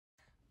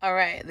All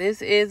right,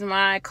 this is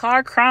my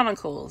Car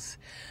Chronicles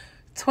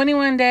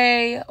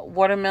 21-day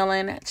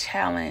watermelon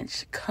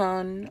challenge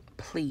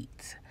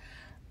complete.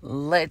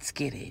 Let's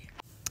get it.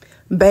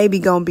 Baby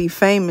gonna be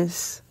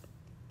famous.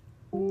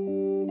 She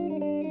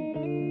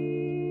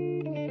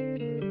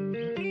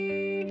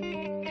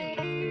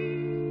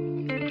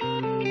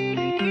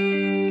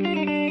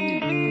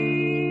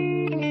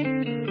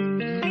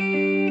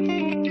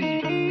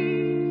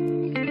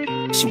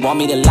want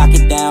me to lock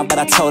it down, but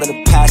I told her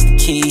to pass the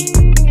key.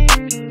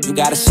 You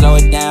gotta slow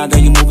it down,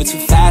 girl, you moving too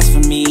fast for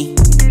me.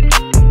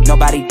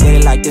 Nobody did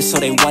it like this, so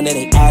they wonder,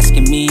 they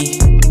asking me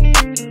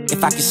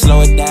if I can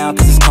slow it down,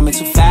 cause it's coming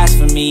too fast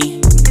for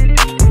me.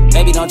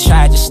 Baby, don't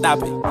try it, just stop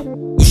it.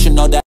 You should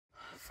know that.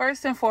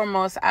 First and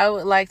foremost, I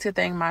would like to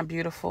thank my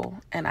beautiful,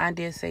 and I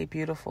did say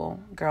beautiful,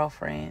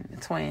 girlfriend,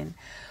 twin,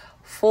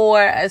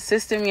 for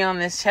assisting me on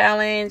this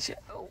challenge.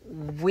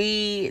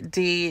 We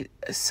did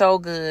so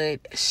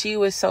good. She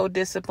was so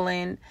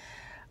disciplined.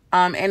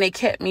 And it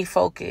kept me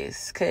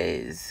focused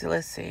because,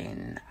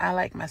 listen, I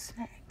like my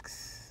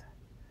snacks.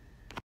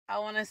 I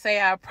want to say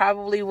I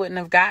probably wouldn't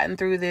have gotten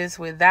through this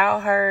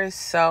without her.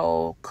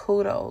 So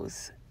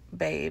kudos,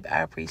 babe.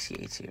 I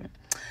appreciate you.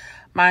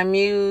 My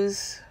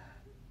muse,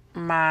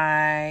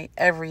 my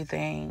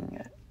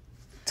everything.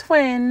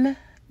 Twin,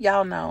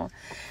 y'all know.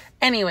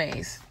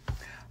 Anyways,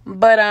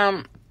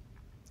 but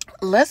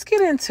let's get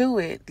into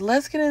it.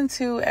 Let's get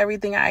into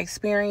everything I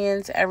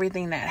experienced,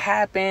 everything that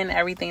happened,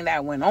 everything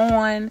that went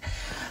on.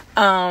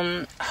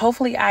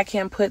 Hopefully I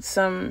can put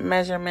some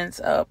measurements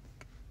up.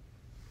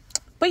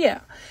 But yeah.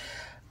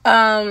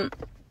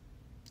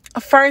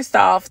 First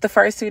off, the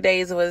first 2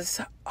 days was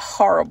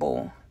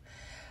horrible.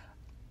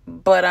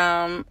 But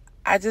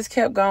I just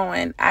kept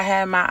going. I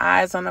had my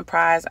eyes on the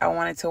prize. I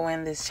wanted to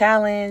win this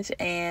challenge.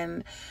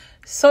 And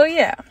so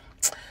yeah.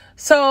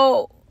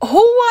 So who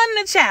won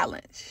the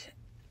challenge?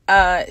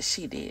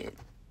 She did.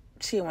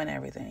 She won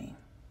everything.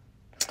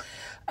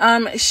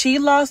 She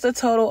lost a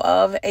total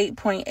of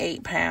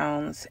 8.8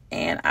 pounds,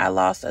 and I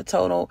lost a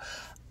total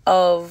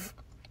of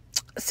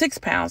 6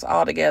 pounds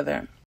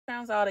altogether.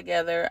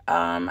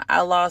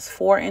 I lost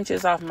 4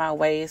 inches off my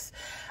waist.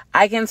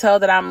 I can tell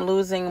that I'm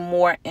losing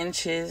more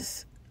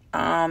inches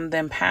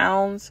than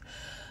pounds.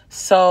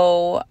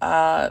 So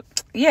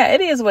yeah,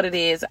 it is what it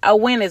is. A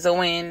win is a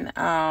win.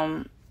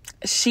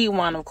 She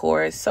won, of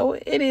course, so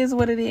it is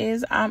what it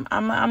is. I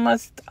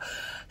must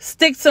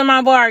stick to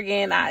my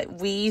bargain.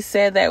 We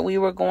said that we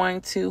were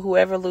going to,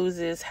 whoever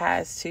loses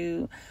has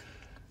to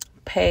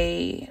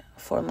pay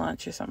for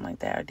lunch or something like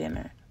that, or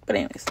dinner. But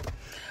anyways,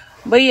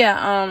 but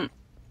yeah,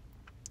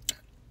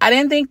 I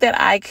didn't think that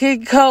I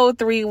could go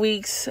 3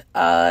 weeks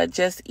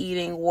just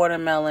eating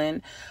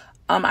watermelon.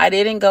 I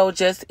didn't go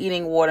just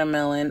eating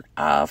watermelon.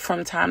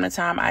 From time to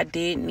time, I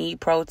did need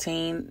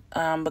protein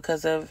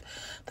because of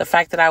the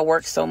fact that I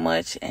work so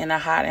much in a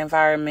hot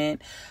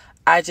environment.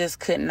 I just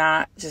could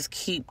not just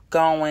keep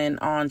going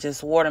on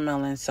just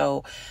watermelon.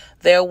 So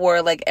there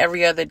were, like,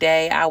 every other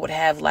day, I would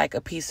have like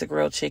a piece of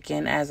grilled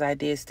chicken, as I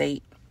did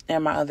state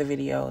in my other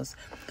videos.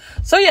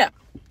 So yeah,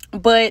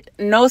 but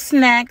no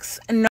snacks,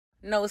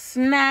 no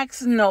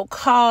snacks, no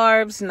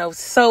carbs, no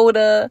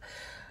soda,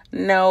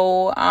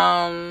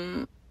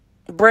 no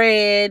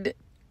bread,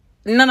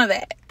 none of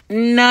that.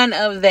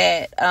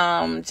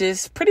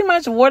 Just pretty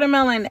much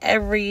watermelon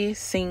every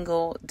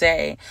single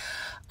day.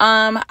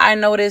 I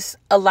noticed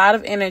a lot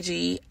of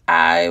energy.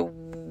 I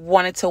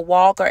wanted to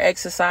walk or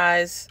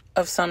exercise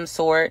of some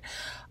sort.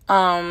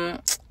 I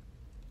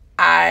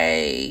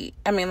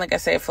mean, like I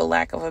said, for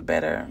lack of a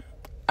better,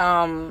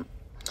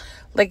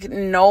 like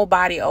no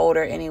body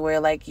odor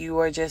anywhere. Like you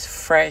were just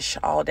fresh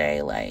all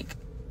day, like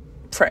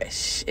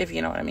fresh, if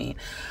you know what I mean.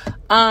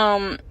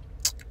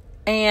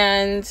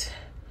 And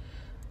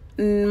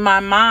my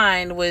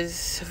mind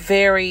was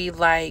very,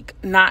 like,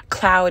 not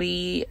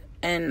cloudy,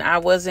 and I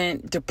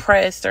wasn't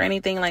depressed or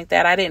anything like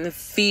that. I didn't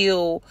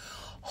feel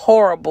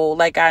horrible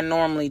like I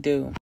normally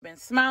do. I've been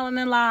smiling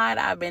a lot.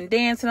 I've been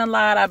dancing a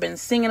lot. I've been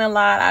singing a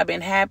lot. I've been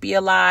happy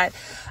a lot.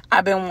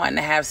 I've been wanting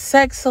to have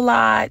sex a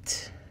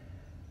lot.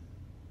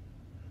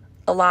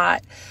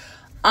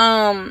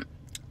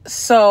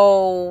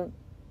 So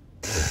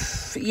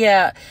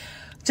yeah,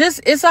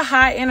 just, it's a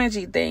high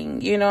energy thing.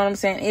 You know what I'm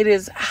saying? It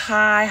is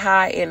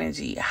high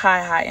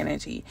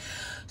energy.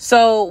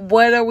 So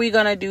what are we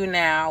going to do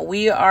now?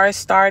 We are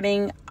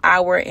starting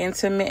our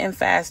intermittent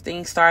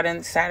fasting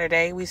starting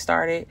Saturday. We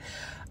started.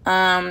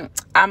 I'm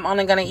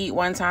only going to eat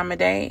 1 time a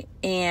day,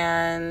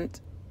 and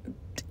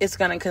it's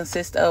going to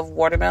consist of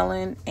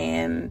watermelon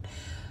and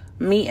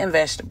meat and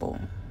vegetable.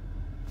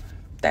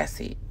 That's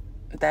it.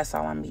 That's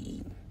all I'm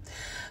eating.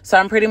 So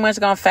I'm pretty much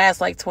going to fast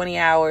like 20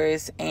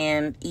 hours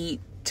and eat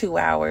 2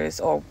 hours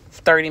or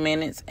 30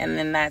 minutes, and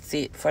then that's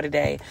it for the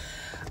day.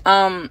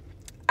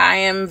 I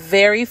am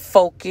very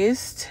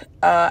focused.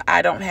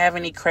 I don't have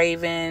any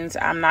cravings.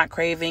 I'm not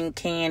craving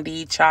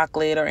candy,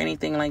 chocolate, or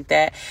anything like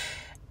that.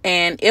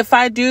 And if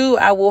I do,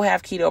 I will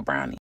have keto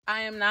brownie.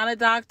 I am not a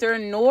doctor,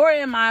 nor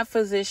am I a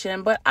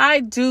physician, but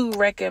I do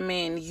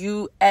recommend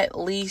you at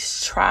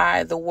least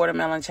try the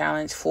watermelon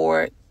challenge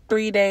for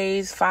 3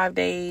 days, 5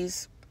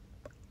 days,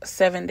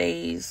 7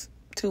 days,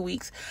 2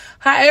 weeks,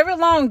 however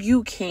long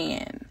you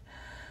can.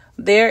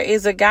 There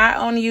is a guy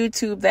on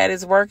YouTube that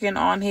is working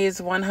on his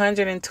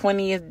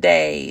 120th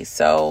day.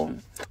 So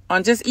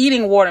on just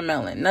eating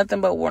watermelon, nothing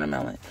but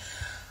watermelon.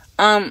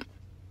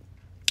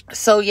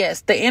 So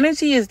yes, the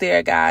energy is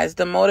there, guys.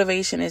 The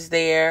motivation is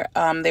there.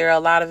 There are a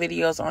lot of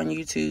videos on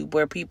YouTube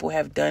where people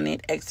have done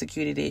it,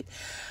 executed it.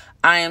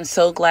 I am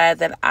so glad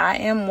that I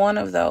am one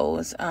of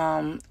those.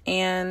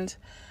 And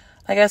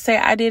like I say,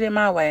 I did it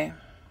my way,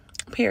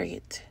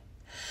 period.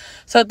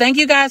 So thank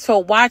you guys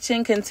for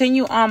watching.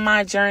 Continue on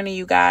my journey,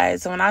 you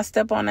guys. When I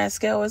step on that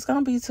scale, it's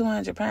going to be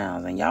 200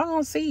 pounds and y'all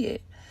going to see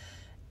it.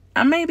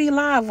 I may be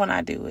live when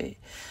I do it,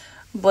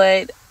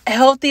 but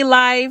healthy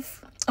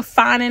life,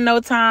 fine in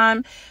no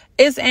time.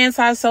 It's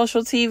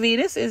Antisocial TV.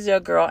 This is your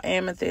girl,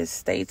 Amethyst.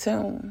 Stay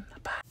tuned.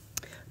 Bye.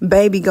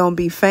 Baby gonna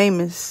be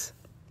famous.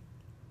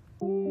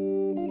 She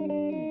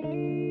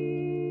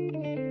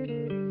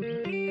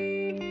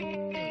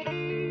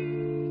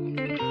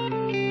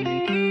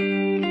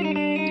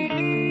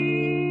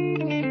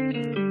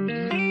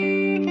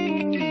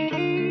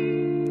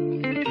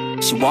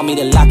want me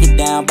to lock it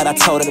down, but I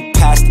told her to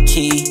pass the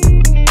key.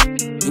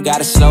 You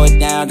gotta slow it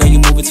down, girl, you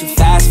moving too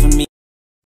fast for me.